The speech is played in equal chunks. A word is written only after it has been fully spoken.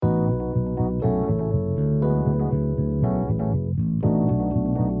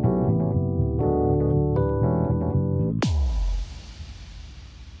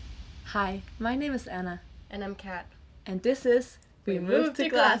Hi, my name is Anna, And I'm Kat. and this is We Moved to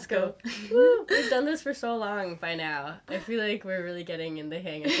Glasgow. Woo! We've done this for so long by now. I feel like we're really getting in the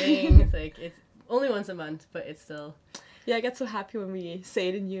hang of things. Like, it's only once a month, but it's still... Yeah, I get so happy when we say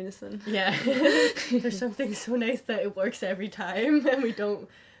it in unison. Yeah. There's something so nice that it works every time, and we don't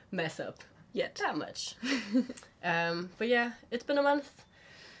mess up Yet. that much. But yeah, it's been a month.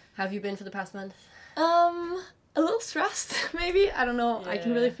 How have you been for the past month? A little stressed, maybe. I don't know. I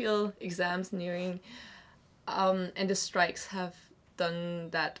can Yeah. really feel exams nearing. And the strikes have done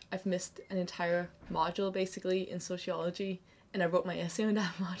that. I've missed an entire module, basically, in sociology. And I wrote my essay on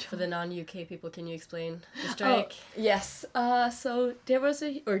that module. For the non-UK people, can you explain the strike? Yes. So there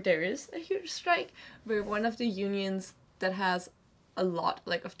is a huge strike where one of the unions that has a lot,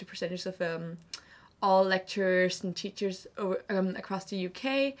 like, of the percentage of all lecturers and teachers across the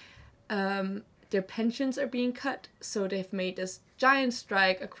UK, their pensions are being cut. So they've made this giant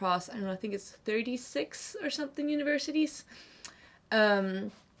strike across, I don't know, I think it's 36 or something universities.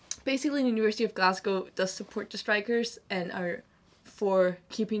 Basically, the University of Glasgow does support the strikers and are for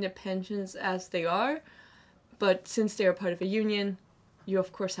keeping the pensions as they are. But since they're part of a union, you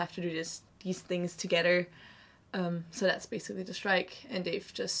of course have to do these things together. So that's basically the strike. And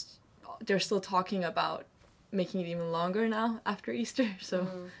they're still talking about making it even longer now after Easter. So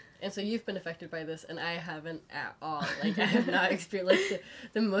And so you've been affected by this, and I haven't at all. Like, I have not experienced, like,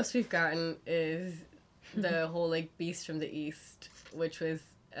 the most we've gotten is the whole, like, Beast from the East, which was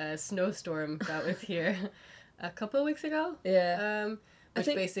a snowstorm that was here a couple of weeks ago. yeah. Which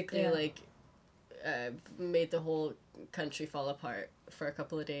think- basically, yeah. like, made the whole country fall apart for a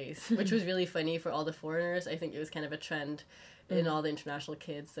couple of days, which was really funny for all the foreigners. I think it was kind of a trend in all the international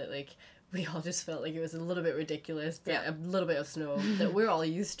kids that, like, we all just felt like it was a little bit ridiculous, but Yeah. a little bit of snow that we're all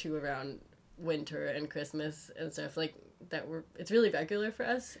used to around winter and Christmas and stuff, like, it's really regular for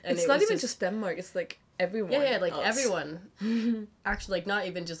us. And It's it not was even just Denmark, it's like everyone. yeah, like else. everyone. Actually, like, not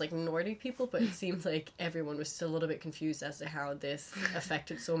even just like Nordic people, but it seems like everyone was still a little bit confused as to how this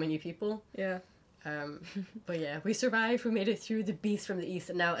affected so many people. Yeah. But yeah, we survived. We made it through the Beast from the East,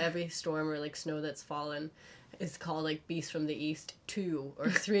 and now every storm or like snow that's fallen is called like Beast from the East 2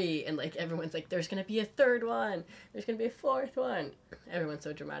 or 3, and like everyone's like, there's gonna be a third one, there's gonna be a fourth one. Everyone's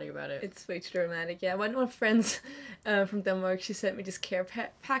so dramatic about it. It's way too dramatic. Yeah, one of my friends from Denmark, she sent me this care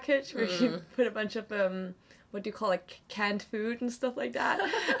package where she put a bunch of what do you call, like, canned food and stuff like that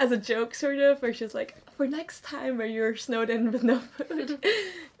as a joke, sort of, where she's like, for next time where you're snowed in with no food.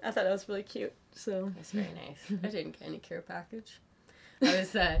 I thought that was really cute. So It's very nice. I didn't get any care package. I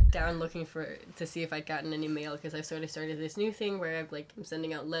was down looking to see if I'd gotten any mail, because I've sort of started this new thing where I'm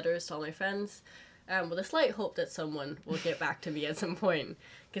sending out letters to all my friends, with a slight hope that someone will get back to me at some point,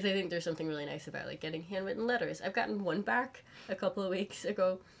 because I think there's something really nice about, like, getting handwritten letters. I've gotten one back a couple of weeks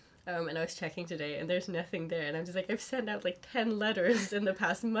ago, and I was checking today, and there's nothing there, and I'm just like, I've sent out like 10 letters in the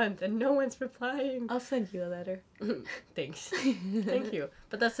past month, and no one's replying. I'll send you a letter. Thanks. Thank you.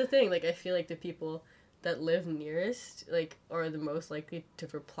 But that's the thing, like, I feel like the people that live nearest, like, are the most likely to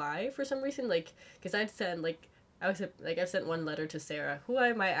reply for some reason, like, because I've sent one letter to Sarah, who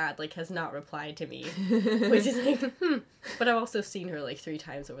I might add, like, has not replied to me, which is like, but I've also seen her like 3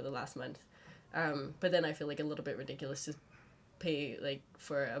 times over the last month, but then I feel like a little bit ridiculous to pay, like,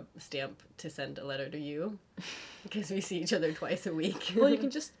 for a stamp to send a letter to you, because we see each other twice a week. Well, you can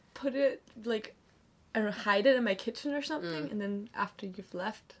just put it, like, I don't know, hide it in my kitchen or something, and then after you've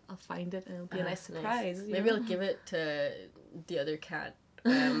left, I'll find it and it'll be a nice surprise. you Maybe know? I'll give it to the other cat,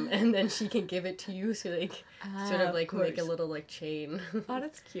 and then she can give it to you, so like sort of like make a little like chain. Oh,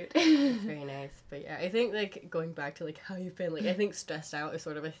 that's cute. It's very nice. But yeah, I think, like, going back to like how you've been, like, I think stressed out is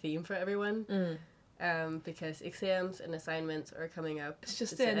sort of a theme for everyone. Because exams and assignments are coming up. It's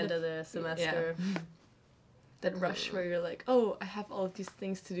just the end of the semester. That rush where you're like, oh, I have all of these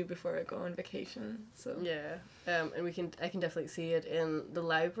things to do before I go on vacation. So Yeah, and I can definitely see it in the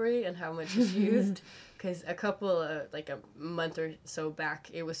library and how much it's used, because like a month or so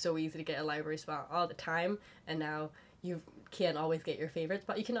back, it was so easy to get a library spot all the time, and now you can't always get your favorite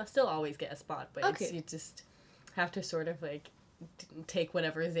spot. You can still always get a spot, but you just have to sort of like take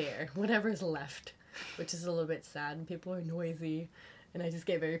whatever's there, whatever's left, which is a little bit sad, and people are noisy, and I just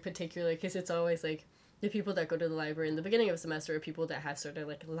get very particular, because it's always like, the people that go to the library in the beginning of a semester are people that have sort of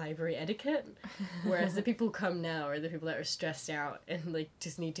like library etiquette, whereas the people who come now are the people that are stressed out and like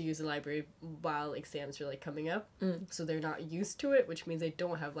just need to use the library while exams are like coming up, so they're not used to it, which means they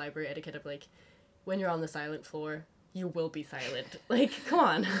don't have library etiquette of like, when you're on the silent floor, you will be silent. Like, come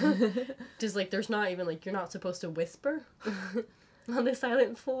on. Just like, there's not even like, you're not supposed to whisper. on the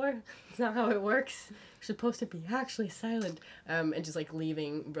silent floor. It's not how it works. You're supposed to be actually silent. And just like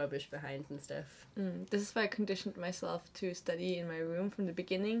leaving rubbish behind and stuff. This is why I conditioned myself to study in my room from the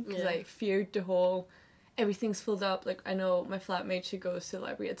beginning, because Yeah. I feared the whole everything's filled up. Like, I know my flatmate, she goes to the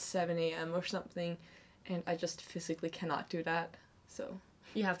library at 7 a.m. or something, and I just physically cannot do that. So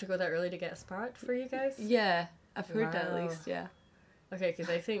You have to go that early to get a spot for you guys? yeah, I've heard that at Wow. least. Yeah. Okay, because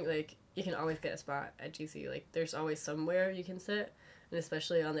I think, like, you can always get a spot at GC. Like, there's always somewhere you can sit. And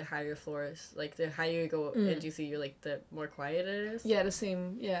especially on the higher floors. Like, the higher you go at GC, you're, like, the more quiet it is. Yeah, the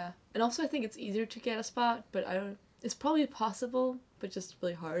same. Yeah, and also I think it's easier to get a spot, but I don't. It's probably possible, but just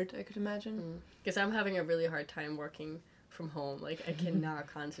really hard, I could imagine. Because I'm having a really hard time working from home. Like, I cannot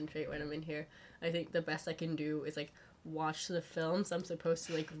concentrate when I'm in here. I think the best I can do is, like, watch the films I'm supposed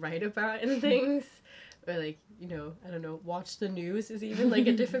to, like, write about and things. Or, like, you know, I don't know, watch the news is even, like,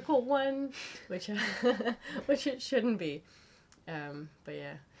 a difficult one, which it shouldn't be. But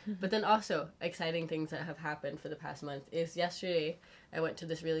yeah. But then also, exciting things that have happened for the past month is yesterday I went to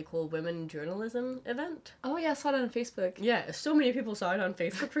this really cool women journalism event. Oh yeah, I saw that on Facebook. Yeah, so many people saw it on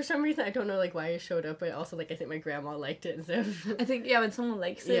Facebook for some reason. I don't know, like, why it showed up, but also, like, I think my grandma liked it and stuff. I think, yeah, when someone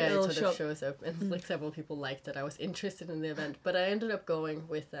likes it, Yeah, it it'll sort show of up. shows up, and like several people liked that I was interested in the event. But I ended up going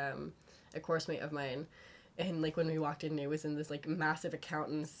with a course mate of mine, and like when we walked in, it was in this like massive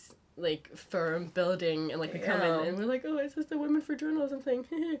accountants like firm building, and like we come in and we're like, oh, is this the Women for Journalism thing?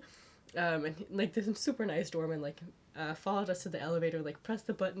 And like this super nice doorman like followed us to the elevator, like pressed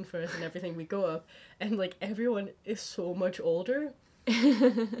the button for us and everything. We go up, and like everyone is so much older.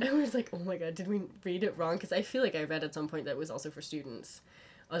 And we're just like, oh my god, did we read it wrong? Because I feel like I read at some point that it was also for students.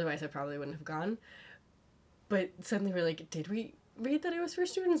 Otherwise, I probably wouldn't have gone. But suddenly we're like, did we read that it was for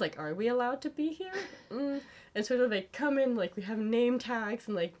students? Like, are we allowed to be here? And sort of like come in, like we have name tags,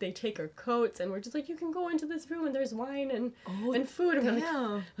 and like they take our coats, and we're just like, you can go into this room and there's wine and food. And we're like,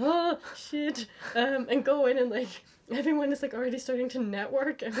 Damn. oh shit, and go in, and like everyone is like already starting to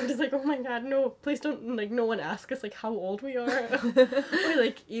network, and we're just like, oh my god, no, please don't, like, no one ask us like how old we are. Or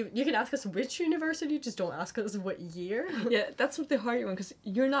like you can ask us which university, just don't ask us what year. Yeah, that's what the hard one, because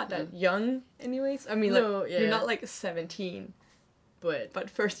you're not that young anyways. I mean, like, No, yeah. you're not like 17, But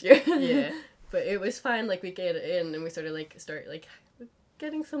first year. yeah, but it was fine. Like, we get in and we sort of like start like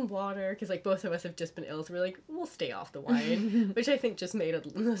getting some water, because like both of us have just been ill, so we're like, we'll stay off the wine, which I think just made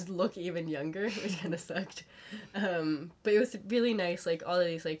us look even younger, which kind of sucked. But it was really nice, like all of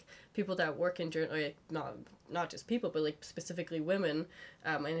these like people that work in like not just people, but like specifically women.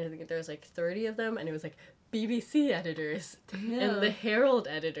 And I think there was like 30 of them, and it was like BBC editors and the Herald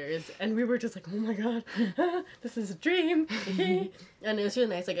editors, and we were just like, oh my god, this is a dream. And it was really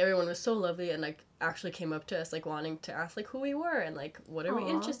nice, like everyone was so lovely, and like actually came up to us like wanting to ask like who we were and like what are we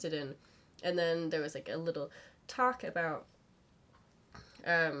interested in. And then there was like a little talk about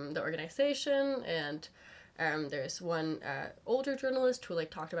the organization, and there's one older journalist who like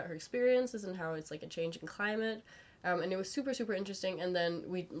talked about her experiences and how it's like a changing climate, and it was super super interesting. And then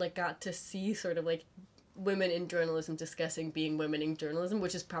we like got to see sort of like women in journalism discussing being women in journalism,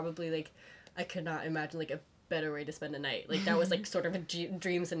 which is probably like, I could not imagine like a better way to spend a night. Like that was like sort of a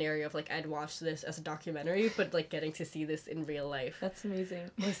dream scenario of like, I'd watch this as a documentary, but like getting to see this in real life. That's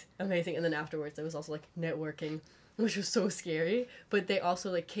amazing. Was amazing. And then afterwards there was also like networking, which was so scary, but they also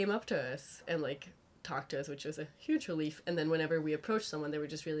like came up to us and like talked to us, which was a huge relief. And then whenever we approached someone, they were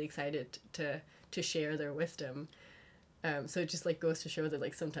just really excited to share their wisdom. So it just like goes to show that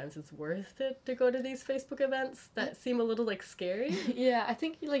like sometimes it's worth it to go to these Facebook events that seem a little like scary. Yeah, I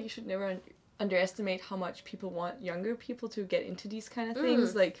think like you should never underestimate how much people want younger people to get into these kind of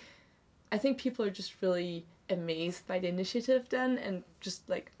things. Like, I think people are just really amazed by the initiative done, and just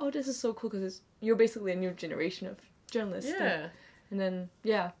like, oh, this is so cool, because you're basically a new generation of journalists. Yeah. And then,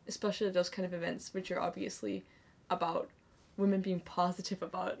 yeah, especially those kind of events, which are obviously about women being positive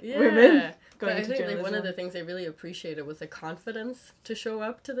about women going but I into think journalism. like one of the things I really appreciated was the confidence to show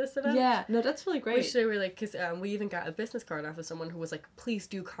up to this event. Yeah, no, that's really great. Which they were like, because we even got a business card off of someone who was like, please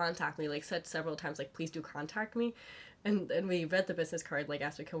do contact me, like said several times like, please do contact me. And we read the business card like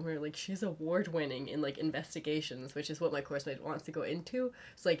after we were like, she's award-winning in like investigations, which is what my course mate wants to go into.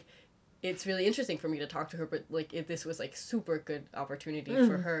 So like, it's really interesting for me to talk to her, but like this was like super good opportunity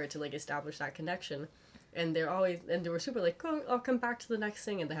for her to like establish that connection. And they were super like, oh, I'll come back to the next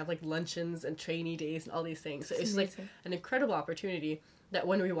thing, and they have like luncheons and trainee days and all these things. So it's like an incredible opportunity that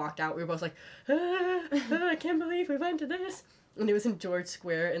when we walked out, we were both like, I can't believe we went to this. And it was in George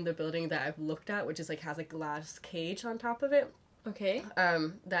Square, in the building that I've looked at, which is like has a glass cage on top of it. Okay.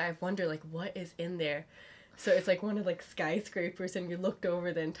 That I've wondered like, what is in there. So it's like one of like skyscrapers, and you looked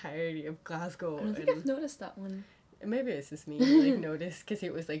over the entirety of Glasgow. I don't think I've noticed that one. maybe it's just me like noticed because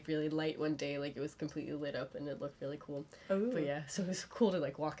it was like really light one day, like it was completely lit up and it looked really cool. Oh. But yeah, so it was cool to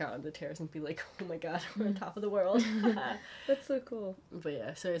like walk out on the terrace and be like, oh my god, we're on top of the world. That's so cool. But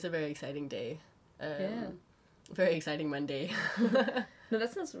yeah, so it's a very exciting day. Yeah. Very exciting Monday. No,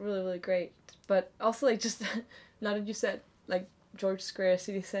 that sounds really, really great. But also, like, just now that you said, like, George Square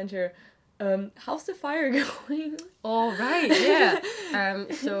City Center, how's the fire going? Oh, right, yeah.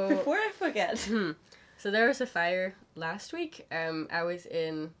 So Before I forget. So there was a fire last week. I was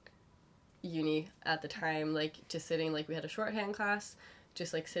in uni at the time, like, just sitting, like, we had a shorthand class,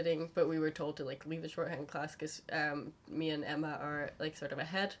 just, like, sitting, but we were told to, like, leave the shorthand class because me and Emma are, like, sort of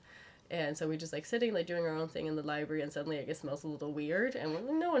ahead. And so we just, like, sitting, like, doing our own thing in the library, and suddenly it smells a little weird, and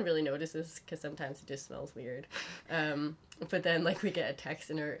no one really notices, because sometimes it just smells weird. But then, like, we get a text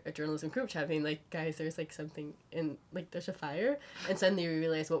in our journalism group chat being like, guys, there's, like, something in, like, there's a fire, and suddenly we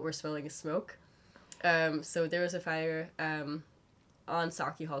realize what we're smelling is smoke. So there was a fire on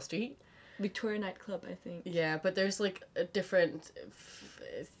Sauchiehall Hall Street. Victoria nightclub, I think. Yeah, but there's, like, a different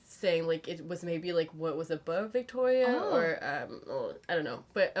saying, like, it was maybe, like, what was above Victoria, or, I don't know,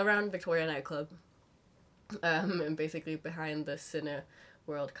 but around Victoria nightclub, and basically behind the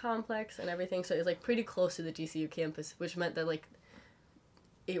Cineworld complex and everything, so it was, like, pretty close to the GCU campus, which meant that, like,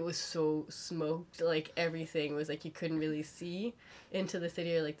 it was so smoked, like, everything was, like, you couldn't really see into the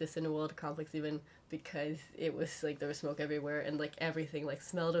city, or, like, the Cineworld complex even, because it was, like, there was smoke everywhere, and, like, everything, like,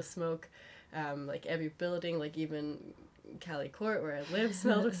 smelled of smoke, like, every building, like, even Cali Court, where I live,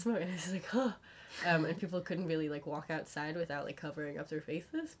 smelled of smoke, and it's like, oh. And people couldn't really, like, walk outside without, like, covering up their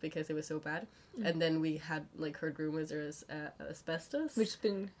faces, because it was so bad. And then we had, like, heard rumors there was asbestos. Which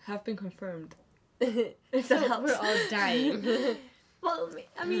have been confirmed. If so that we're all dying. Well,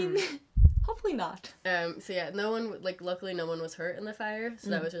 I mean, hopefully not. So yeah, no one, like, luckily no one was hurt in the fire,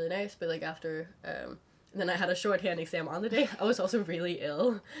 so that was really nice, but, like, after, then I had a shorthand exam on the day. I was also really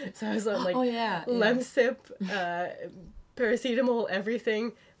ill, so I was on, like, Lemsip, paracetamol,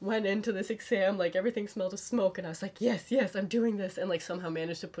 everything, went into this exam, like, everything smelled of smoke, and I was like, yes, I'm doing this, and, like, somehow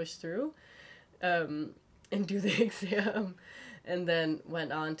managed to push through, and do the exam, and then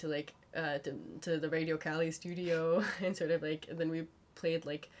went on to, like, to the Radio Cali studio, and sort of, like, and then we played,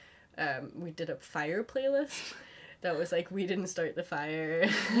 like, we did a fire playlist that was, like, We Didn't Start the Fire,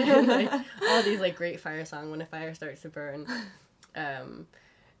 and, like, all these, like, great fire songs, When a Fire Starts to Burn,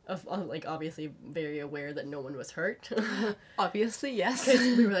 like, obviously very aware that no one was hurt. Obviously, yes.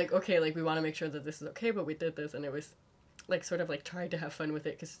 Because we were like, okay, like, we want to make sure that this is okay, but we did this, and it was, like, sort of, like, trying to have fun with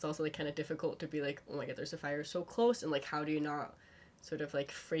it, because it's also, like, kind of difficult to be like, oh my god, there's a fire so close, and, like, how do you not sort of,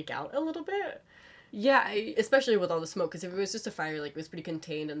 like, freak out a little bit? Yeah, especially with all the smoke, because if it was just a fire, like, it was pretty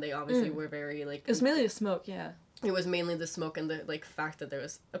contained, and they obviously were very, like... It was mainly the smoke, yeah. It was mainly the smoke and the, like, fact that there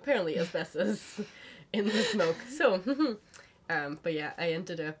was apparently asbestos in the smoke. So, but yeah, I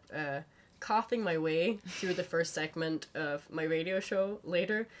ended up coughing my way through the first segment of my radio show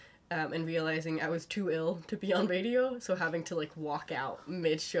later, and realizing I was too ill to be on radio, so having to, like, walk out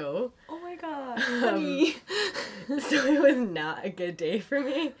mid-show. Oh my god, honey. So it was not a good day for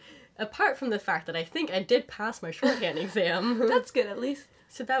me. Apart from the fact that I think I did pass my shorthand exam. That's good, at least.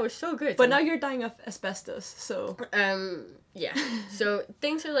 So that was so good. But now you're dying of asbestos, so... Yeah. So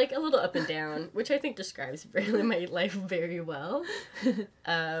things are, like, a little up and down, which I think describes really my life very well.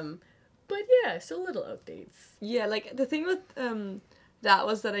 But yeah, so little updates. Yeah, like, the thing with that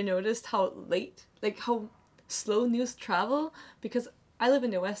was that I noticed how late, like, how slow news travel, because I live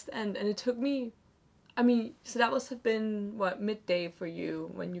in the West End, and it took me... I mean, so that must have been, what, midday for you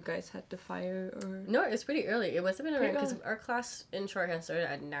when you guys had the fire, or... No, it was pretty early. It must have been around, because our class in shorthand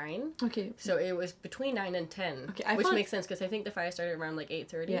started at 9. Okay. So it was between 9 and 10. Okay, which makes sense, because I think the fire started around, like,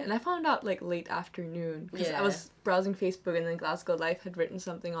 8:30. Yeah, and I found out, like, late afternoon. Because I was browsing Facebook, and then Glasgow Life had written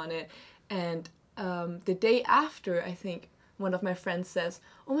something on it. And the day after, I think, one of my friends says,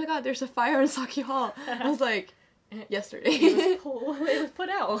 oh my god, there's a fire in Sauchiehall Hall. I was like, yesterday. It was put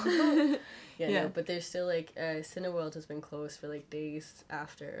out. Yeah, no, but there's still, like, Cineworld has been closed for, like, days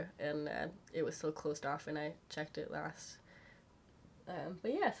after, and it was still closed off when I checked it last.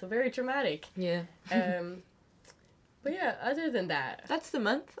 But yeah, so very dramatic. Yeah. But yeah, other than that... That's the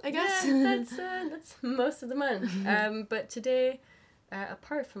month, I guess. Yeah, that's most of the month. But today,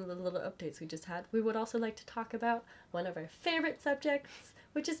 apart from the little updates we just had, we would also like to talk about one of our favorite subjects,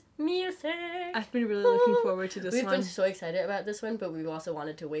 which is music. I've been really looking forward to this one. We've been so excited about this one, but we've also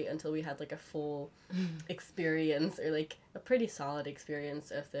wanted to wait until we had, like, a full experience, or, like, a pretty solid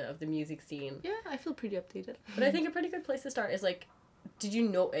experience of the music scene. Yeah, I feel pretty updated. But I think a pretty good place to start is, like, did you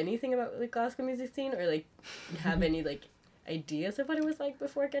know anything about the Glasgow music scene, or, like, have any, like, ideas of what it was like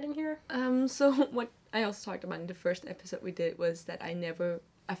before getting here? So what I also talked about in the first episode we did was that I've never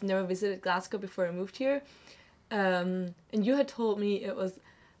visited Glasgow before I moved here. And you had told me it was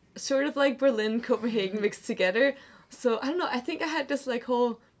sort of like Berlin, Copenhagen mixed together. So I don't know, I think I had this like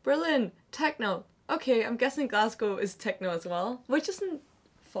whole Berlin, techno. Okay, I'm guessing Glasgow is techno as well, which isn't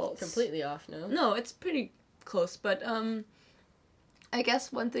false. Completely off, no? No, it's pretty close, but I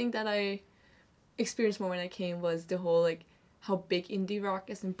guess one thing that I experienced more when I came was the whole like how big indie rock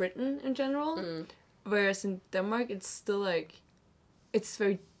is in Britain in general. Whereas in Denmark it's still like it's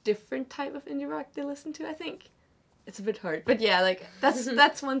very different type of indie rock they listen to, I think. It's a bit hard. But yeah, like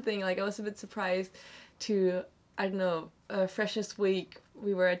that's one thing. Like I was a bit surprised to I don't know, Freshest Week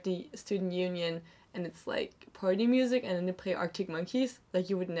we were at the student union and it's like party music and then they play Arctic Monkeys. Like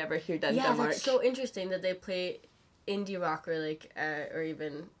you would never hear that in Denmark. Yeah, that's so interesting that they play indie rock or like or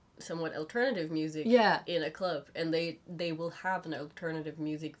even somewhat alternative music in a club, and they will have an alternative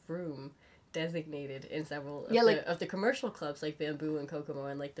music room designated in several of the commercial clubs like Bamboo and Kokomo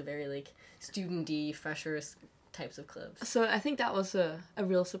and like the very like student-y, freshers types of clubs. So I think that was a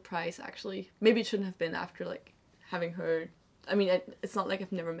real surprise actually. Maybe it shouldn't have been after like having heard. I mean, it's not like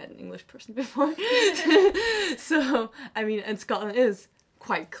I've never met an English person before. So, I mean, and Scotland is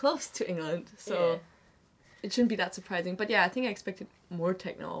quite close to England, so it shouldn't be that surprising. But yeah, I think I expected more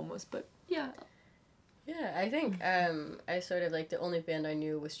techno almost, but yeah. Yeah, I think I sort of like the only band I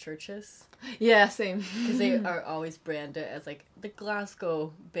knew was Churches. Yeah, same. Because they are always branded as like the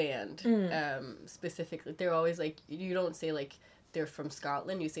Glasgow band. Specifically, they're always like, you don't say like they're from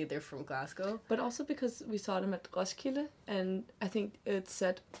Scotland, you say they're from Glasgow. But also because we saw them at Roskilde, and I think it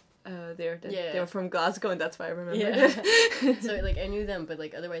said there that they were from Glasgow, and that's why I remember it. So like I knew them, but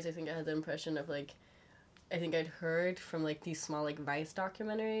like otherwise I think I had the impression of like, I think I'd heard from like these small like Vice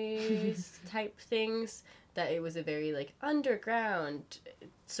documentaries type things that it was a very like underground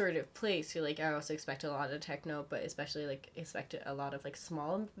sort of place. You're like, I also expected a lot of techno, but especially like expected a lot of like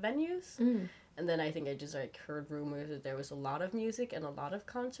small venues. And then I think I just like heard rumors that there was a lot of music and a lot of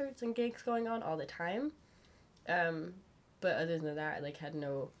concerts and gigs going on all the time. But other than that, I like had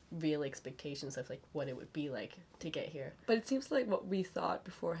no real expectations of like what it would be like to get here. But it seems like what we thought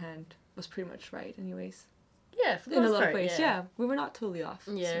beforehand was pretty much right anyways. Yeah, for the in most a lot part, of ways, yeah. We were not totally off.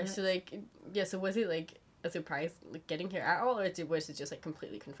 Yeah, so like, so was it like a surprise like getting here at all, or was it just like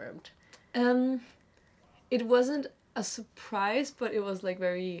completely confirmed? It wasn't a surprise, but it was like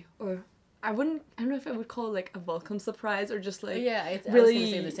very, or I don't know if I would call it like a welcome surprise or just like I really... was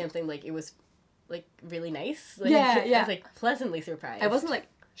gonna say the same thing. Like it was like really nice. Like, yeah. I was like pleasantly surprised. I wasn't like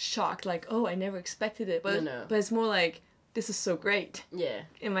shocked, like oh I never expected it, but no. But it's more like this is so great. Yeah,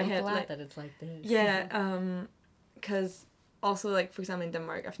 in my head, glad like that it's like this. Yeah, because also like for example in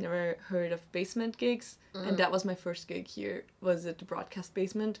Denmark I've never heard of basement gigs, and that was my first gig here. Was at the Broadcast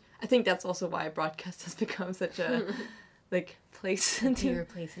Basement. I think that's also why Broadcast has become such a like place into your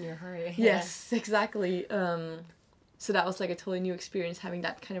place in your heart. Yeah. Yes, exactly. So that was like a totally new experience having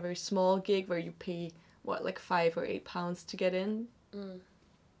that kind of very small gig where you pay what like £5 or £8 to get in.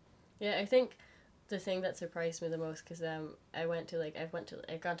 Yeah, I think the thing that surprised me the most because I've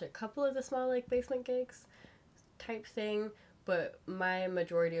gone to a couple of the small like basement gigs type thing, but my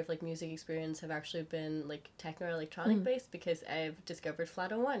majority of like music experience have actually been like techno or electronic based because I've discovered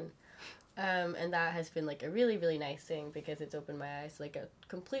Flat 01. And that has been like a really, really nice thing because it's opened my eyes to like a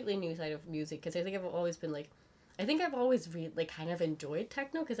completely new side of music, because I think I've always kind of enjoyed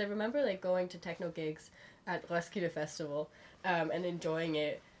techno, because I remember like going to techno gigs at Roskilde Festival and enjoying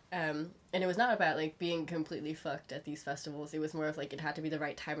it, and it was not about like being completely fucked at these festivals. It was more of like it had to be the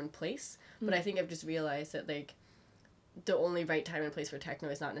right time and place. But I think I've just realized that like the only right time and place for techno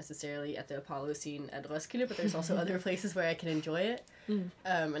is not necessarily at the Apollo scene at Roskilde, but there's also other places where I can enjoy it.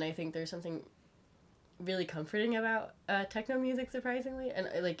 And I think there's something really comforting about techno music, surprisingly. And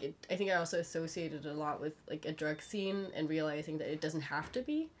I think I also associated a lot with like a drug scene and realizing that it doesn't have to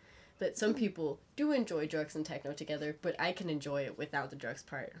be. That some people do enjoy drugs and techno together, but I can enjoy it without the drugs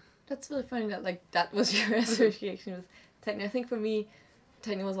part. That's really funny that like that was your association with techno. I think for me,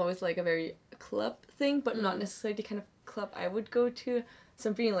 techno was always like a very club thing, but not necessarily the kind of club I would go to. So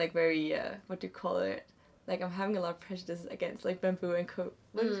I'm being like very what do you call it? Like I'm having a lot of prejudices against like Bamboo and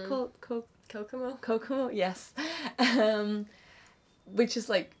what is it called? Kokomo? Kokomo, yes. Which is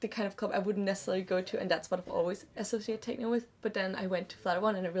like the kind of club I wouldn't necessarily go to, and that's what I've always associated techno with. But then I went to Flat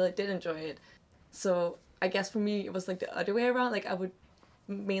 01 and I really did enjoy it. So I guess for me it was like the other way around. Like I would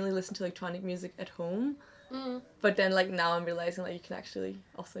mainly listen to electronic music at home. But then like now I'm realizing like you can actually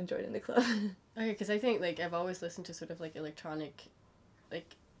also enjoy it in the club. Okay, because I think like I've always listened to sort of like electronic,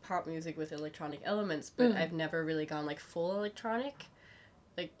 like pop music with electronic elements, but I've never really gone like full electronic.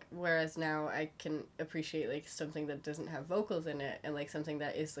 Like, whereas now I can appreciate like something that doesn't have vocals in it, and like something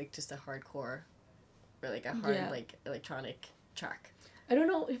that is like just a hardcore or like a hard like electronic track. I don't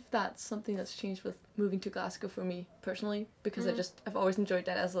know if that's something that's changed with moving to Glasgow for me personally, because I've always enjoyed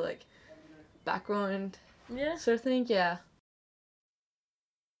that as a like background sort of thing. Yeah,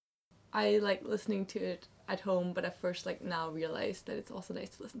 I like listening to it at home, but I first like now realized that it's also nice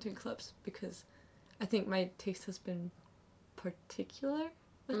to listen to in clubs, because I think my taste has been particular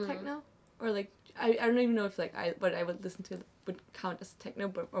with techno, or like I don't even know if like what I would listen to would count as techno,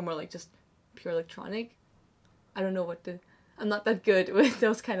 but or more like just pure electronic. I don't know I'm not that good with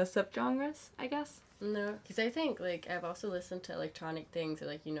those kind of subgenres, I guess. No, because I think like I've also listened to electronic things, or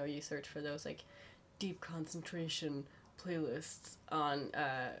like, you know, you search for those like deep concentration playlists on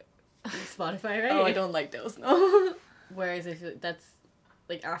Spotify, right? Oh, I don't like those, no. Whereas if that's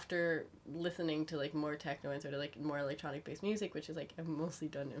like after listening to like more techno and sort of like more electronic based music, which is like I've mostly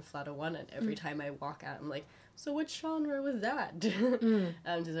done in Flato 1, and every time I walk out I'm like, so what genre was that? To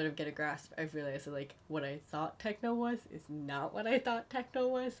sort of get a grasp, I've realized that like what I thought techno was is not what I thought techno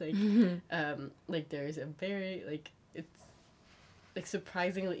was. Like like there's a very like, it's like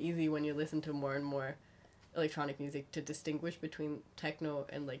surprisingly easy when you listen to more and more electronic music to distinguish between techno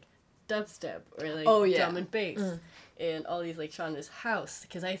and like dubstep or like drum and bass and all these like genres. House,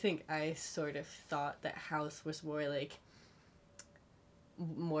 because I think I sort of thought that house was more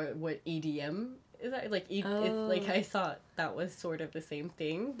what EDM is, that like like I thought that was sort of the same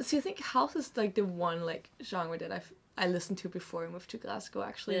thing. So you think house is like the one like genre that I listened to before I moved to Glasgow,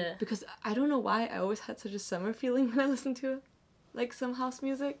 actually, because I don't know why I always had such a summer feeling when I listened to like some house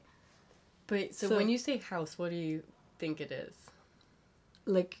music. But so when you say house, what do you think it is?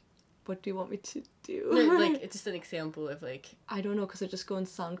 Like, what do you want me to do? Like, it's just an example of like... I don't know, because I just go on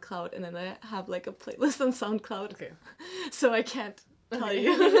SoundCloud and then I have like a playlist on SoundCloud. Okay. So I can't tell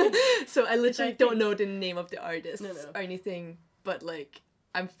you. So I literally don't know the name of the artist or anything, but like,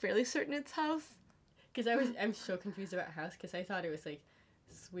 I'm fairly certain it's house. Because I'm so confused about house, because I thought it was like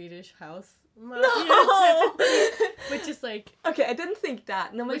Swedish house. No! Which is like... Okay, I didn't think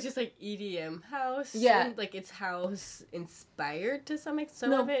that. No, which is like EDM house. Yeah. And like it's house inspired to some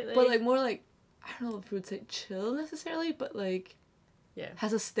extent. Some of it. Like, but like more like, I don't know if you would say chill necessarily, but like... Yeah.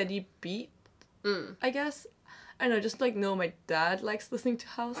 Has a steady beat, I guess. I don't know, just like my dad likes listening to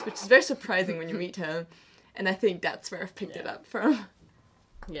house, which is very surprising when you meet him. And I think that's where I've picked it up from.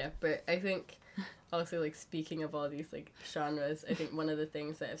 Yeah, but I think... Also, like, speaking of all these, like, genres, I think one of the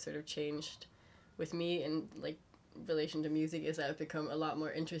things that have sort of changed with me in, like, relation to music is that I've become a lot more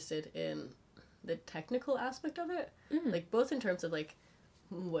interested in the technical aspect of it. Like, both in terms of, like,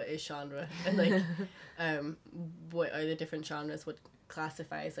 what is genre, and, like, what are the different genres, what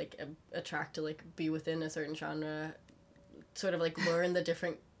classifies, like, a track to, like, be within a certain genre, sort of, like, learn the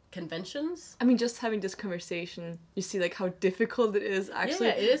different conventions. I mean, just having this conversation, you see like how difficult it is actually.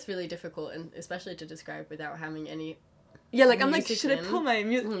 Yeah, it is really difficult, and especially to describe without having any. Yeah, like I'm like, should I pull my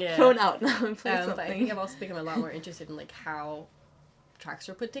phone out now and play something? But I think I've also become a lot more interested in like how tracks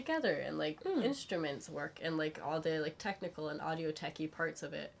are put together and like instruments work and like all the like technical and audio techy parts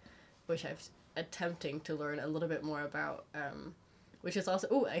of it, which I've attempting to learn a little bit more about. Which is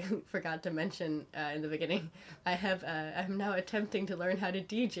also, I forgot to mention in the beginning, I'm now attempting to learn how to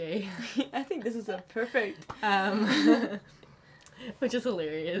DJ. I think this is a perfect... which is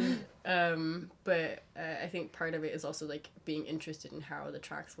hilarious. But I think part of it is also, like, being interested in how the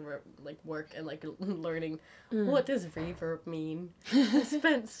tracks work and, like, learning what does reverb mean. I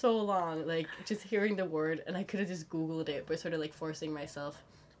spent so long, like, just hearing the word, and I could have just Googled it, but sort of, like, forcing myself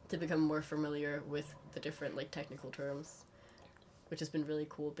to become more familiar with the different, like, technical terms. Which has been really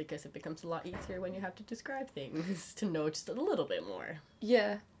cool because it becomes a lot easier when you have to describe things to know just a little bit more.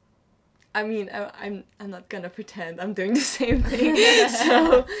 Yeah. I mean, I'm not gonna pretend I'm doing the same thing.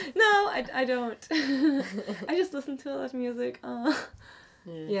 So, no, I don't. I just listen to a lot of music.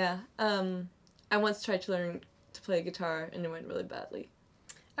 Yeah. I once tried to learn to play guitar and it went really badly.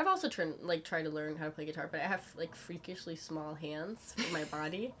 I've also tried to learn how to play guitar, but I have, like, freakishly small hands for my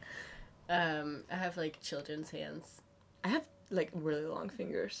body. I have, like, children's hands. I have like really long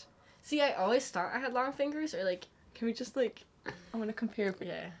fingers. See, I always thought I had long fingers, or like... Can we just like... I want to compare...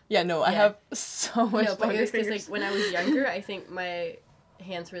 Yeah. Yeah, no, I have so much longer fingers. Because like when I was younger, I think my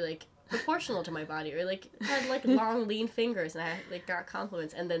hands were like proportional to my body, or like had like long lean fingers, and I like got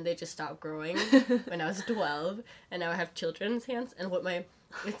compliments, and then they just stopped growing when I was 12, and now I have children's hands, and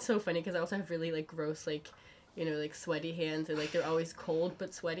it's so funny because I also have really like gross like, you know, like sweaty hands, and like they're always cold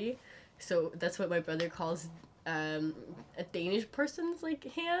but sweaty. So that's what my brother calls a Danish person's like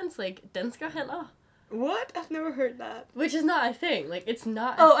hands, like dansker hænder. What? I've never heard that. Which is not a thing. Like, it's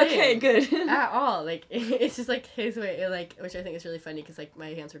not a Oh, thing. okay, good. At all. Like, it's just, like, his way, like, which I think is really funny, because, like, my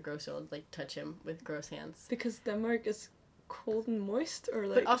hands are gross, so I'll, like, touch him with gross hands. Because Denmark is cold and moist, or,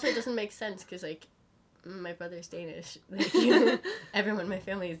 like... But also, it doesn't make sense, because, like, my brother's Danish. Like, everyone in my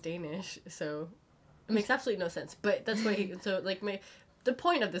family is Danish, so it makes absolutely no sense. But that's why so, like, the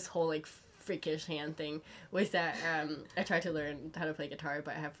point of this whole, like, freakish hand thing was that I tried to learn how to play guitar,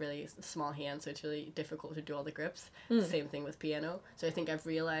 but I have really small hands, so it's really difficult to do all the grips. Same thing with piano. So I think I've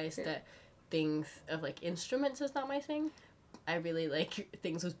realized that things of like instruments is not my thing. I really like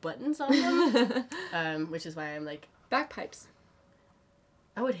things with buttons on them, which is why I'm like bagpipes.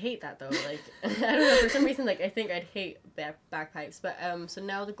 I would hate that though. Like I don't know, for some reason, like I think I'd hate bagpipes. But so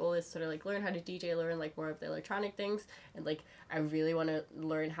now the goal is sort of like learn how to DJ, learn like more of the electronic things, and like I really want to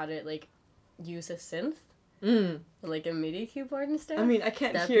learn how to like use a synth, like a MIDI keyboard and stuff. I mean, I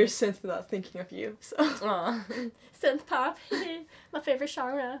can't hear synth without thinking of you. So, synth pop, my favorite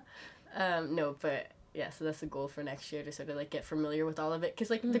genre. No, but yeah, so that's the goal for next year, to sort of like get familiar with all of it. Because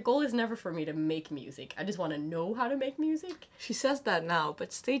like the goal is never for me to make music. I just want to know how to make music. She says that now,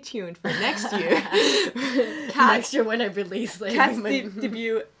 but stay tuned for next year. Next year when I release like Kat's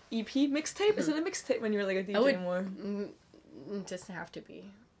debut EP mixtape. Is it a mixtape when you're like a DJ more? Just have to be.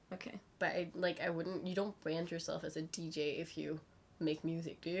 Okay. But I wouldn't, you don't brand yourself as a DJ if you make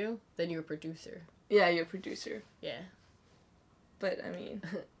music, do you? Then you're a producer. Yeah, you're a producer. Yeah. But, I mean,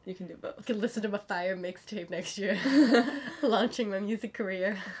 you can do both. I can listen to my Fire mixtape next year. Launching my music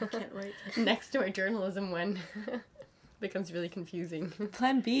career. I can't wait. Next to my journalism one. Becomes really confusing.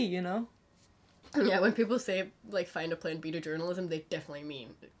 Plan B, you know? Yeah, when people say, like, find a plan B to journalism, they definitely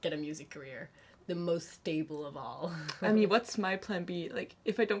mean get a music career. The most stable of all. I mean, what's my plan B? Like,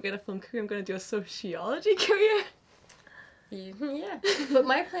 if I don't get a film career, I'm gonna do a sociology career? Yeah. But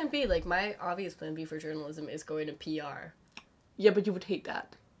my plan B, like, my obvious plan B for journalism is going to PR. Yeah, but you would hate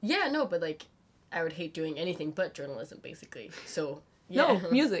that. Yeah, no, but, like, I would hate doing anything but journalism, basically. So, yeah.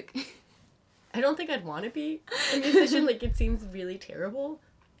 No, music. I don't think I'd want to be a musician. Like, it seems really terrible.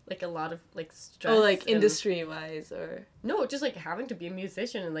 Like, a lot of, like, stress. Oh, like, industry-wise, or... No, just, like, having to be a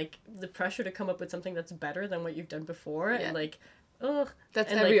musician and, like, the pressure to come up with something that's better than what you've done before. Yeah. And, like, ugh.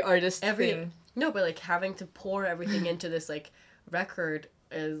 That's and, every like, artist's thing. No, but, like, having to pour everything into this, like, record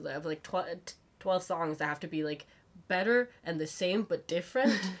of, like, 12 songs that have to be, like, better and the same but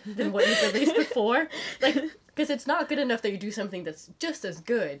different than what you've released before. Like, because it's not good enough that you do something that's just as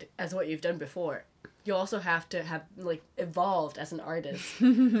good as what you've done before. You also have to have, like, evolved as an artist.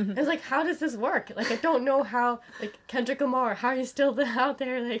 It's like, how does this work? Like, I don't know how, like, Kendrick Lamar, how are you still out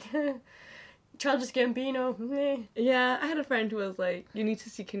there, like, Childish Gambino, meh. Yeah, I had a friend who was like, you need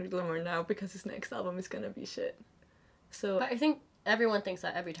to see Kendrick Lamar now because his next album is gonna be shit. So... But I think everyone thinks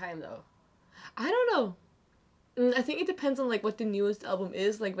that every time, though. I don't know. I think it depends on, like, what the newest album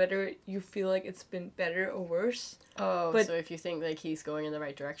is, like, whether you feel like it's been better or worse. Oh, but, so if you think, like, he's going in the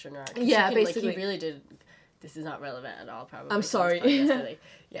right direction or not. Yeah, basically. Like, he really did... This is not relevant at all, probably. I'm sorry. Like,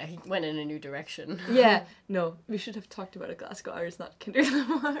 yeah, he went in a new direction. Yeah, no, we should have talked about a Glasgow artist, not Kendrick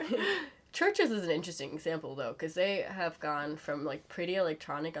Lamar. Churches is an interesting example, though, because they have gone from, like, pretty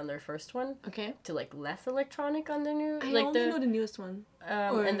electronic on their first one, okay, to, like, less electronic on their new... I like, only know the newest one.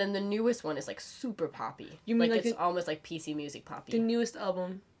 And then the newest one is, like, super poppy. You mean, like it's almost, like, PC music poppy. The newest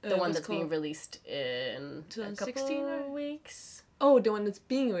album. The one that's being released in 2016 a couple weeks. Oh, the one that's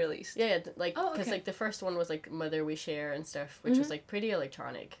being released. Yeah, like, because, okay. like, the first one was, like, Mother We Share and stuff, which was, like, pretty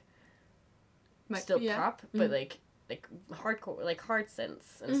electronic. Still pop, but, like, hardcore, like, hard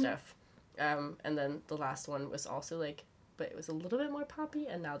synths and stuff. And then the last one was also, like, but it was a little bit more poppy,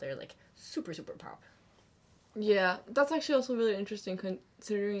 and now they're, like, super, super pop. Yeah, that's actually also really interesting,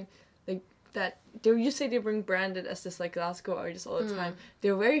 considering, like, that you say they're being branded as this, like, Glasgow artist all the time.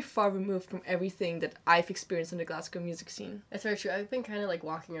 They're very far removed from everything that I've experienced in the Glasgow music scene. That's very true. I've been kind of, like,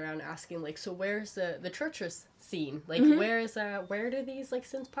 walking around asking, like, so where's the Churches scene? Like, where do these, like,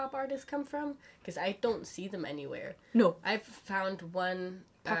 synth pop artists come from? Because I don't see them anywhere. No. I've found one...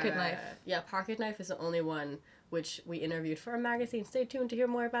 Pocket Knife. Yeah, Pocket Knife is the only one, which we interviewed for a magazine. Stay tuned to hear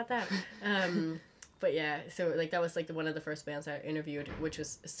more about that. But yeah, so, like, that was, like, one of the first bands I interviewed, which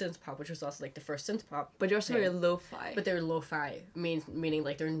was synth pop, which was also, like, the first synth pop. But they're also very lo-fi. But they're lo-fi, meaning,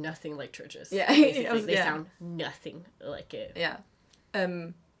 like, they're nothing like Churches. Yeah. They sound nothing like it. Yeah.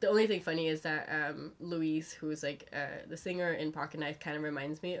 The only thing funny is that Louise, who's like the singer in Pocket Knife, kind of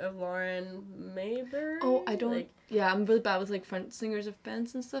reminds me of Lauren Mayberry. Oh, I don't. Like, Yeah, I'm really bad with like front singers of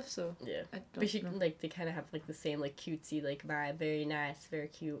bands and stuff. So yeah, I don't but she know. like they kind of have like the same like cutesy like vibe, very nice, very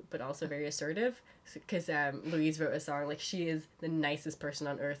cute, but also very assertive. Because Louise wrote a song like she is the nicest person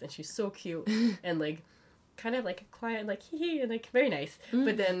on earth, and she's so cute and like kind of like quiet, like hee hee, and like very nice.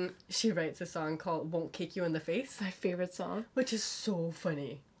 But then she writes a song called "Won't Kick You in the Face," It's my favorite song. which is so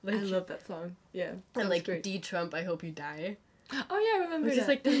funny. Like, I love that song. Yeah, and that like was great. D Trump, I hope you die. Oh yeah, I remember Which that. is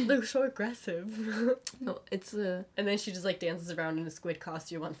like they're so aggressive. No, it's And then she just like dances around in a squid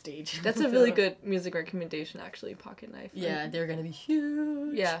costume on stage. that's a really good music recommendation actually. Pocket Knife. Yeah, they're gonna be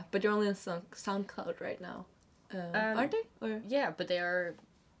huge. Yeah, but you're only on SoundCloud right now, aren't they? Or Yeah, but they are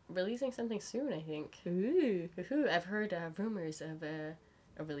releasing something soon, I think. ooh, Woohoo! I've heard rumors of a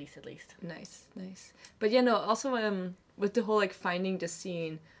release at least. nice. But yeah, no. Also, with the whole like finding the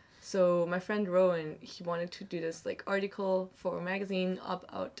scene. So my friend Rowan, he wanted to do this like article for a magazine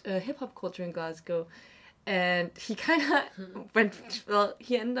about hip hop culture in Glasgow, and he kind of went. Well,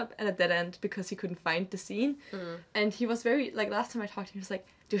 he ended up at a dead end because he couldn't find the scene, and he was very like last time I talked to him, he was like,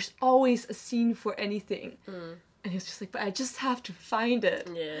 "There's always a scene for anything," and he was just like, "But I just have to find it."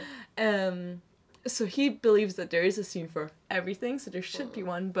 Yeah. So he believes that there is a scene for everything, so there should be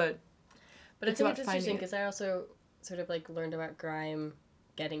one, but But I It's think about it's finding interesting it. because I also sort of like learned about grime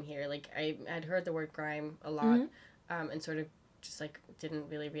getting here. Like I had heard the word grime a lot, and sort of just like didn't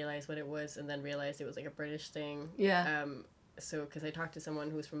really realize what it was, and then realized it was like a British thing. yeah, So because I talked to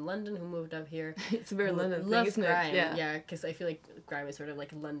someone who was from London who moved up here. it's a very who London thing, loves isn't grime. it? Yeah, because I feel like grime is sort of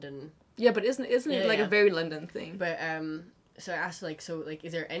like a London. Yeah, but isn't it Yeah, like yeah. a very London thing? But so I asked like, so like,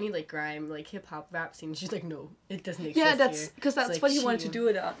 is there any like grime like hip hop rap scene? She's like, no, it doesn't exist. Yeah, that's here. because that's It's, like, what he wanted to she- do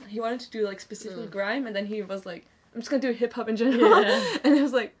it on. He wanted to do like specifically grime, and then he was like, "I'm just gonna do hip hop in general," Yeah. and it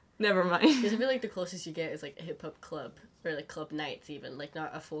was like, "Never mind." Because I feel like the closest you get is like a hip hop club or like club nights, even like not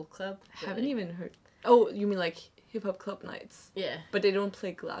a full club. but, Haven't like- even heard. Oh, you mean like hip hop club nights? Yeah. But they don't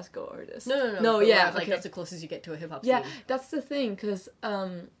play Glasgow artists. No. No, but yeah, like okay. that's the closest you get to a hip hop Yeah, scene. that's the thing, because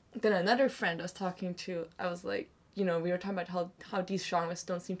then another friend I was talking to, I was like, you know, we were talking about how these genres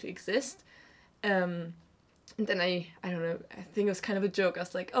don't seem to exist. And then I don't know, I think it was kind of a joke. I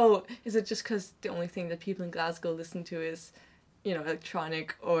was like, oh, is it just because the only thing that people in Glasgow listen to is, you know,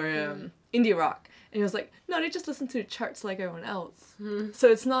 electronic or indie rock? And he was like, no, they just listen to the charts like everyone else. So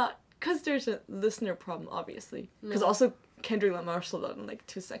it's not, because there's a listener problem, obviously. Because No. also Kendrick Lamar sold out in like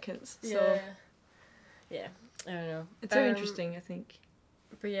 2 seconds. So Yeah. I don't know. it's very interesting, I think.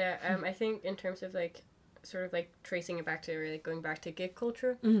 But yeah, I think in terms of like sort of like tracing it back to or like going back to gig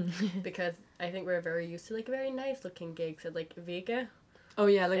culture because I think we're very used to like very nice looking gigs at like Vega. Oh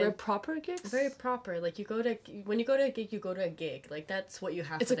yeah, like And- we're proper gigs. Very proper. Like you go to when you go to a gig, you go to a gig. Like that's what you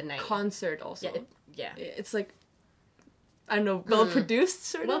have It's for a the night. concert also. Yeah. It's like, I don't know, well produced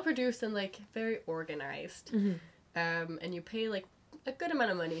sort Well of. produced and like very organized. Mm-hmm. And you pay like a good amount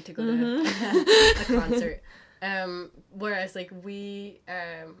of money to go to a concert. Whereas like we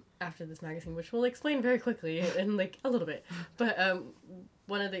after this magazine, which we'll explain very quickly in like a little bit, but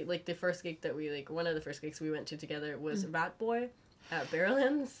one of the like the first gig that we like one of the first gigs we went to together was Rat Boy at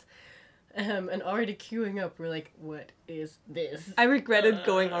Barrowlands. And already queuing up, we're like, what is this? I regretted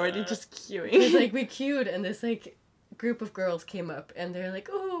going already, just It's queuing. like we queued and this like group of girls came up and they're like,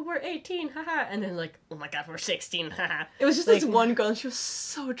 oh, we're 18, haha, and then like, oh my god, we're 16, haha. It was just like- this one girl, and she was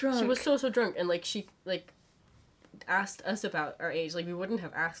so drunk. She was so drunk, and like she like asked us about our age. Like we wouldn't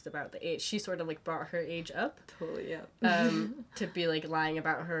have asked about the age. She sort of like brought her age up totally, yeah. to be like lying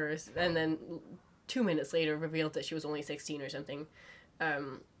about hers, and then 2 minutes later revealed that she was only 16 or something.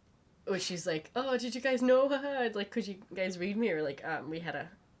 Which she's like, oh, did you guys know? Haha. Like, could you guys read me? Or like, we had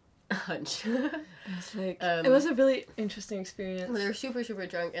a hunch. It was like, Um, it was a really interesting experience. Well, they were super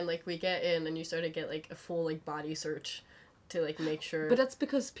drunk, and like we get in, and you sort of get like a full like body search to like make sure. But that's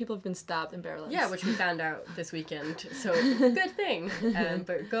because people have been stabbed in Barrowlands. Yeah, which we found out this weekend, so good thing.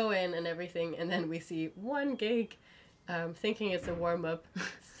 But go in and everything, and then we see one gig, thinking it's a warm up,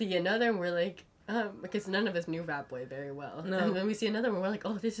 see another, and we're like, because none of us knew Rat Boy very well. No. And then we see another one, we're like,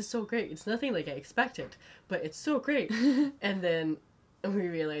 oh, this is so great. It's nothing like I expected, but it's so great. And then we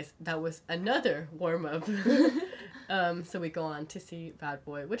realize that was another warm up. So we go on to see Bad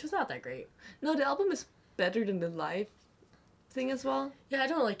Boy, which was not that great. No, the album is better than the live thing as well. Yeah, I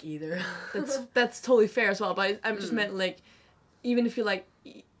don't like either. That's totally fair as well. But I just meant like, even if you like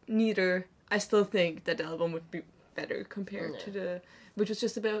neither, I still think that the album would be better compared to the, which was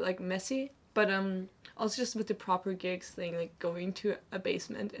just a bit like messy. But also just with the proper gigs thing, like going to a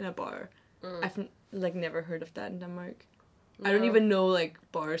basement in a bar. I've like never heard of that in Denmark. I don't No. even know like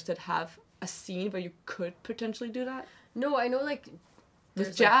bars that have a scene where you could potentially do that. No, I know like With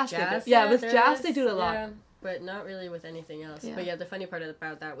there's, jazz, like, with jazz there they is, do it a lot. yeah, but not really with anything else. Yeah. But yeah, the funny part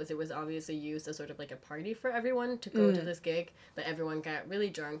about that was it was obviously used as sort of like a party for everyone to go to this gig. That everyone got really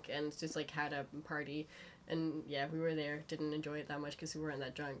drunk and just like had a party. And yeah, we were there, didn't enjoy it that much because we weren't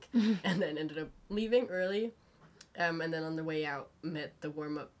that drunk, and then ended up leaving early. And then on the way out, met the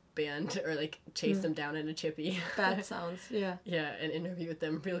warm up band, or like chased them down in a chippy. Bad sounds, yeah. Yeah, and interviewed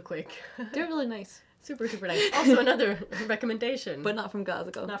them real quick. They're really nice. Super, super nice. Also, another recommendation. But not from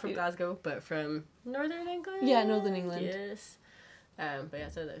Glasgow. Not from Glasgow, but from Northern England. Yeah, Northern England. Yes. But yeah,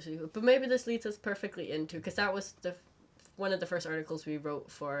 so that was really cool. But maybe this leads us perfectly into, because that was one of the first articles we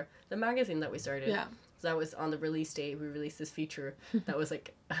wrote for the magazine that we started. Yeah. So that was on the release date. We released this feature that was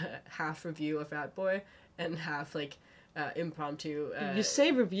like half review of Rat Boy and half like impromptu. You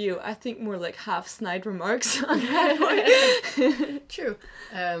say review, I think more like half snide remarks on that. True.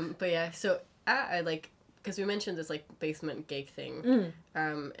 But yeah, so I like, because we mentioned this like basement gig thing.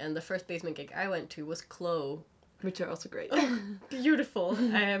 And the first basement gig I went to was Chloe. Which are also great. Beautiful.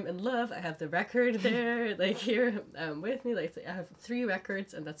 I am in love. I have the record there, like here with me. Like I have 3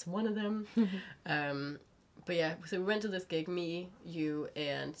 records, and that's one of them. But yeah, so we went to this gig, me, you,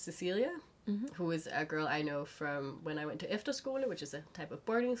 and Cecilia, who is a girl I know from when I went to IFTA school, which is a type of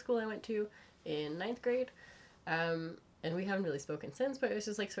boarding school I went to in 9th grade. And we haven't really spoken since, but it was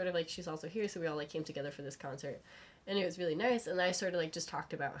just like sort of like she's also here, so we all like came together for this concert, and it was really nice. And I sort of like just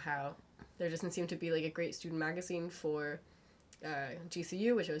talked about how there doesn't seem to be like a great student magazine for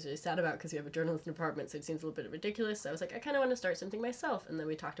GCU, which I was really sad about because we have a journalism department, so it seems a little bit ridiculous. So I was like, I kind of want to start something myself. And then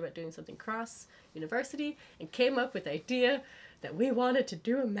we talked about doing something cross university and came up with the idea that we wanted to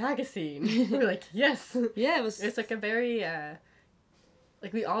do a magazine. We were like, yes. Yeah, it was. It's like a very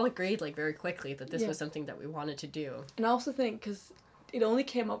like we all agreed like very quickly that this Yeah. was something that we wanted to do. And I also think because it only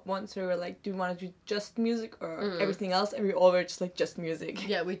came up once, we were like, do we want to do just music or everything else? And we all were just like, just music.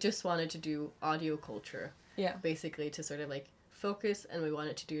 Yeah, we just wanted to do audio culture. Yeah. Basically to sort of like focus, and we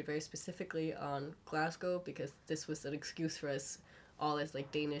wanted to do it very specifically on Glasgow because this was an excuse for us all as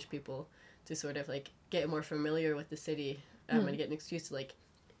like Danish people to sort of like get more familiar with the city and get an excuse to like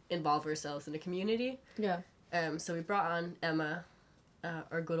involve ourselves in the community. Yeah. So we brought on Emma,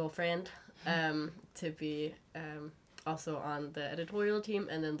 our good old friend, to be also on the editorial team,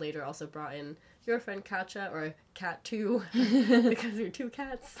 and then later also brought in your friend Katja, or Cat 2, because we were 2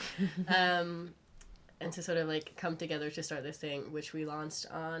 cats. And to sort of like come together to start this thing, which we launched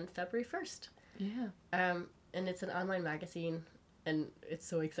on February 1st. Yeah. And it's an online magazine, and it's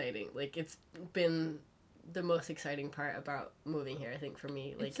so exciting. Like, it's been the most exciting part about moving here, I think, for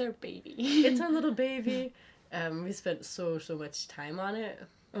me. Like, It's our baby. it's our little baby. We spent so much time on it.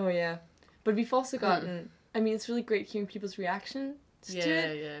 Oh, yeah. But we've also gotten, I mean, it's really great hearing people's reactions to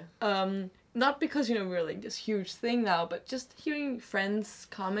it. Yeah. Not because, you know, we're like this huge thing now, but just hearing friends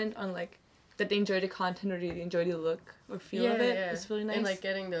comment on like that they enjoy the content or they enjoy the look or feel of it is really nice. And like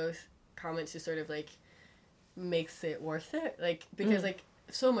getting those comments just sort of like makes it worth it. Like, because like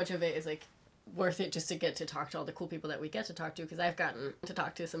so much of it is like worth it just to get to talk to all the cool people that we get to talk to, because I've gotten to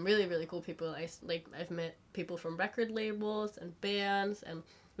talk to some really, really cool people. I've met people from record labels and bands, and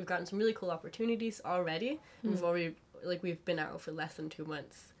we've gotten some really cool opportunities already. And we've been out for less than 2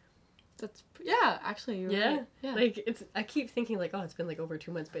 months. That's, yeah, actually, you're right. Yeah. Like, I keep thinking like, oh, it's been like over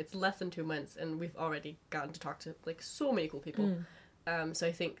 2 months, but it's less than 2 months, and we've already gotten to talk to like so many cool people. So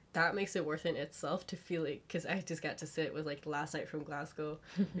I think that makes it worth it in itself to feel like, because I just got to sit with like Last Night from Glasgow,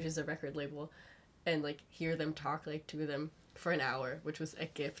 which is a record label, and like hear them talk like to them for an hour, which was a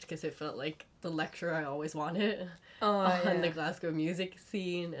gift because it felt like the lecture I always wanted on the Glasgow music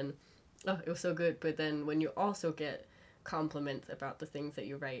scene, and it was so good. But then when you also get compliments about the things that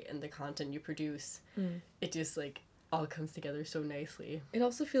you write and the content you produce, it just like all comes together so nicely. It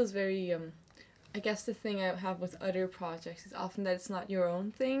also feels very I guess the thing I have with other projects is often that it's not your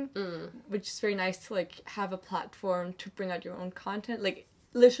own thing, which is very nice to like have a platform to bring out your own content. Like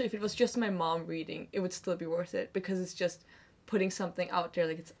literally, if it was just my mom reading, it would still be worth it because it's just putting something out there,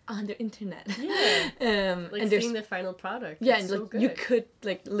 like it's on the internet. Yeah. Like and seeing the final product. Yeah, it's and so like good. you could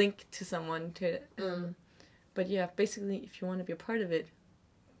like link to someone to it. But yeah, basically, if you want to be a part of it,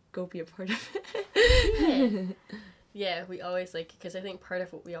 go be a part of it. Yeah, we always like, because I think part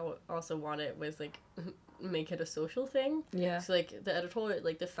of what we all also wanted was like make it a social thing. Yeah. So like the editorial,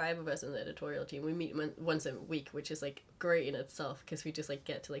 like the 5 of us in the editorial team, we meet once a week, which is like great in itself because we just like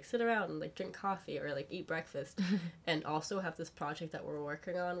get to like sit around and like drink coffee or like eat breakfast, and also have this project that we're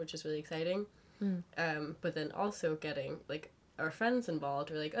working on, which is really exciting. But then also getting like our friends involved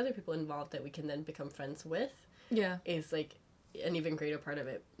or like other people involved that we can then become friends with. Yeah. Is like an even greater part of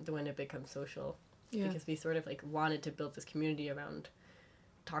it when it becomes social. Yeah. Because we sort of like wanted to build this community around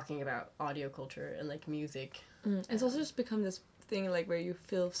talking about audio culture and like music. It's also just become this thing like where you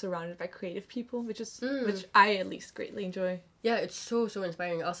feel surrounded by creative people, which I at least greatly enjoy. Yeah, it's so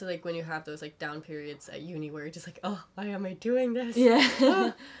inspiring. Also, like when you have those like down periods at uni where you're just like, oh, why am I doing this? Yeah.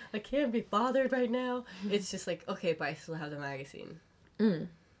 Oh, I can't be bothered right now. It's just like, okay, but I still have the magazine.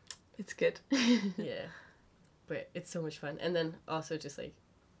 It's good. Yeah, but it's so much fun. And then also just like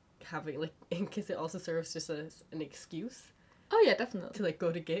having like, because it also serves just as an excuse Oh yeah, definitely. to like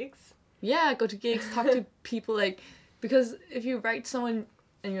go to gigs. Yeah, go to gigs, talk to people, like, because if you write someone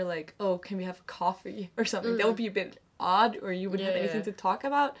and you're like, oh, can we have coffee or something, that would be a bit odd, or you wouldn't have anything to talk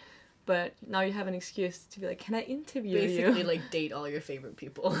about. But now you have an excuse to be like, can I interview you? Basically, like, date all your favorite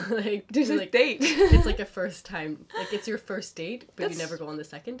people. Like, There's a like, date. It's like a first time, like, it's your first date, but That's- you never go on the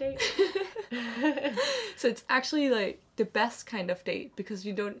second date. So it's actually, like, the best kind of date, because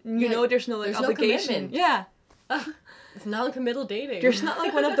you Yeah, know there's no, like, there's no obligation. commitment. Yeah. It's non-committal dating. There's not,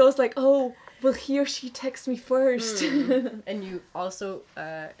 like, one of those, like, oh, will he or she text me first? And you also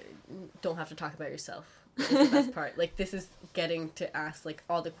don't have to talk about yourself. Is the best part. Like, this is getting to ask like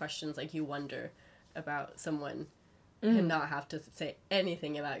all the questions like you wonder about someone and not have to say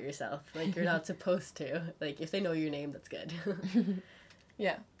anything about yourself. Like, you're not supposed to. Like, if they know your name, that's good.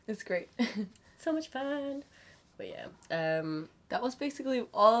 Yeah, it's great. So much fun. But yeah. That was basically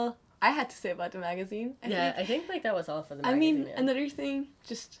all I had to say about the magazine. I think like that was all for the I magazine. mean, yeah. another thing,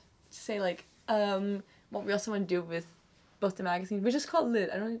 just to say, like, what we also want to do with both the magazine, which is called Lit.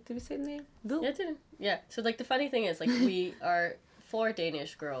 I don't know, did we say the name? Lit? Yeah, it did. Yeah. So like the funny thing is like we are 4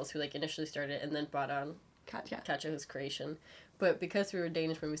 Danish girls who like initially started and then brought on Katja. Katja, whose creation. But because we were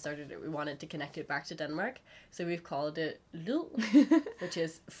Danish when we started it, we wanted to connect it back to Denmark. So we've called it Lul, which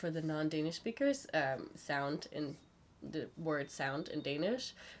is for the non-Danish speakers, sound in the word sound in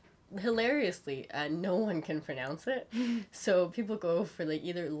Danish. Hilariously, no one can pronounce it. So people go for like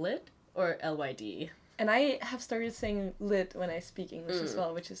either lit or LYD. And I have started saying Lit when I speak English as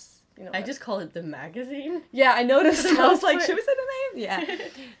well, which is, you know. I just call it the magazine. Yeah, I noticed. I was like, part. should we say the name? Yeah.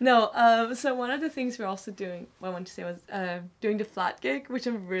 No, so one of the things we're also doing, what I wanted to say was doing the flat gig, which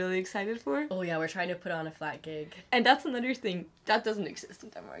I'm really excited for. Oh yeah, we're trying to put on a flat gig. And that's another thing that doesn't exist in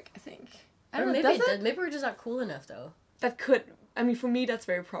Denmark, I think. I don't know, maybe does it it? does. Maybe we're just not cool enough though. That could, I mean, for me, that's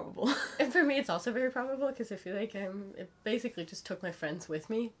very probable. And for me, it's also very probable because I feel like it basically just took my friends with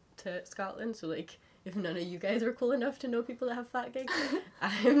me to Scotland. So like, if none of you guys are cool enough to know people that have flat gigs,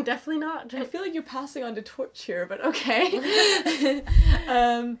 I'm definitely not. I feel like you're passing on the torch here, but okay.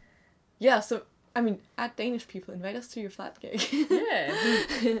 Yeah, so, I mean, at Danish people, invite us to your flat gig.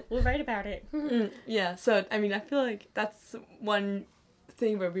 Yeah, we'll write about it. Yeah, so, I mean, I feel like that's one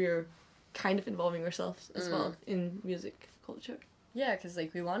thing where we're kind of involving ourselves as well in music culture. Yeah, because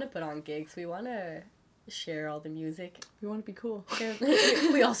like we want to put on gigs, we want to share all the music. We want to be cool.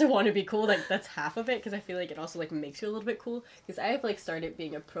 We also want to be cool. Like that's half of it because I feel like it also like makes you a little bit cool. Because I have like started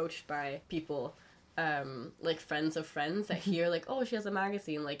being approached by people, like friends of friends that hear like, oh, she has a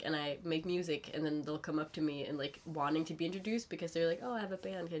magazine, like, and I make music, and then they'll come up to me and like wanting to be introduced because they're like, oh, I have a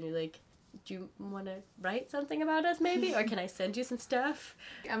band. Can you like, do you want to write something about us maybe, or can I send you some stuff?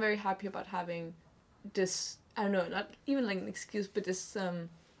 I'm very happy about having this, I don't know, not even like an excuse, but this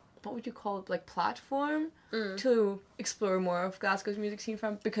what would you call it, like platform to explore more of Glasgow's music scene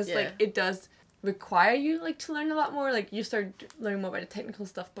from, because like it does require you like to learn a lot more, like you start learning more about the technical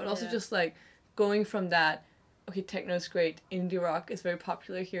stuff, but also just like going from that, okay, techno is great, indie rock is very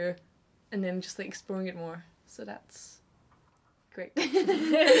popular here, and then just like exploring it more. So that's great.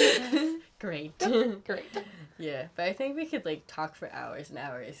 Great. Great. Yeah, but I think we could like talk for hours and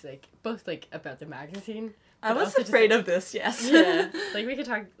hours, like both like about the magazine. I but was also just, afraid like, of this, yes. Yeah, like we could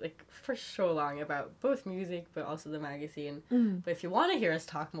talk like for so long about both music but also the magazine. But if you want to hear us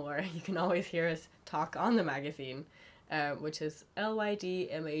talk more, you can always hear us talk on the magazine, which is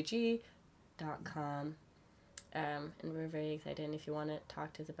lydmag.com. And we're very excited, and if you want to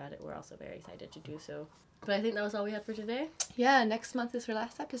talk to us about it, we're also very excited to do so. But I think that was all we had for today. Yeah, next month is our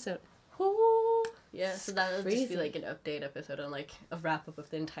last episode. Woo! Yeah, so that'll just Crazy. be like an update episode on like a wrap up of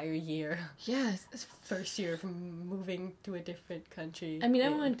the entire year. Yes. It's First year from moving to a different country. I mean,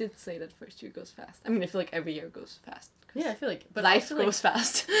 everyone did say that first year goes fast. I mean, I feel like every year goes fast. Yeah, I feel like, but Life also, like, goes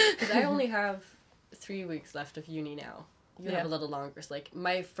fast. because I only have 3 weeks left of uni now. You Yeah. have a little longer. So like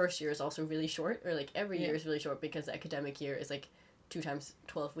my first year is also really short, or like every year is really short because the academic year is like 2 times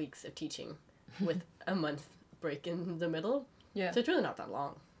 12 weeks of teaching, with a month break in the middle. Yeah. So it's really not that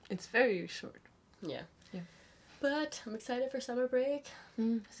long. It's very short. Yeah. Yeah. But I'm excited for summer break.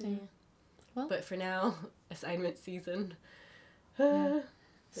 Same. Well. But for now, assignment season.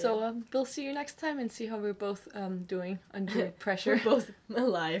 So we'll see you next time and see how we're both doing under pressure. We're both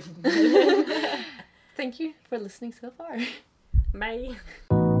alive. Thank you for listening so far. Bye.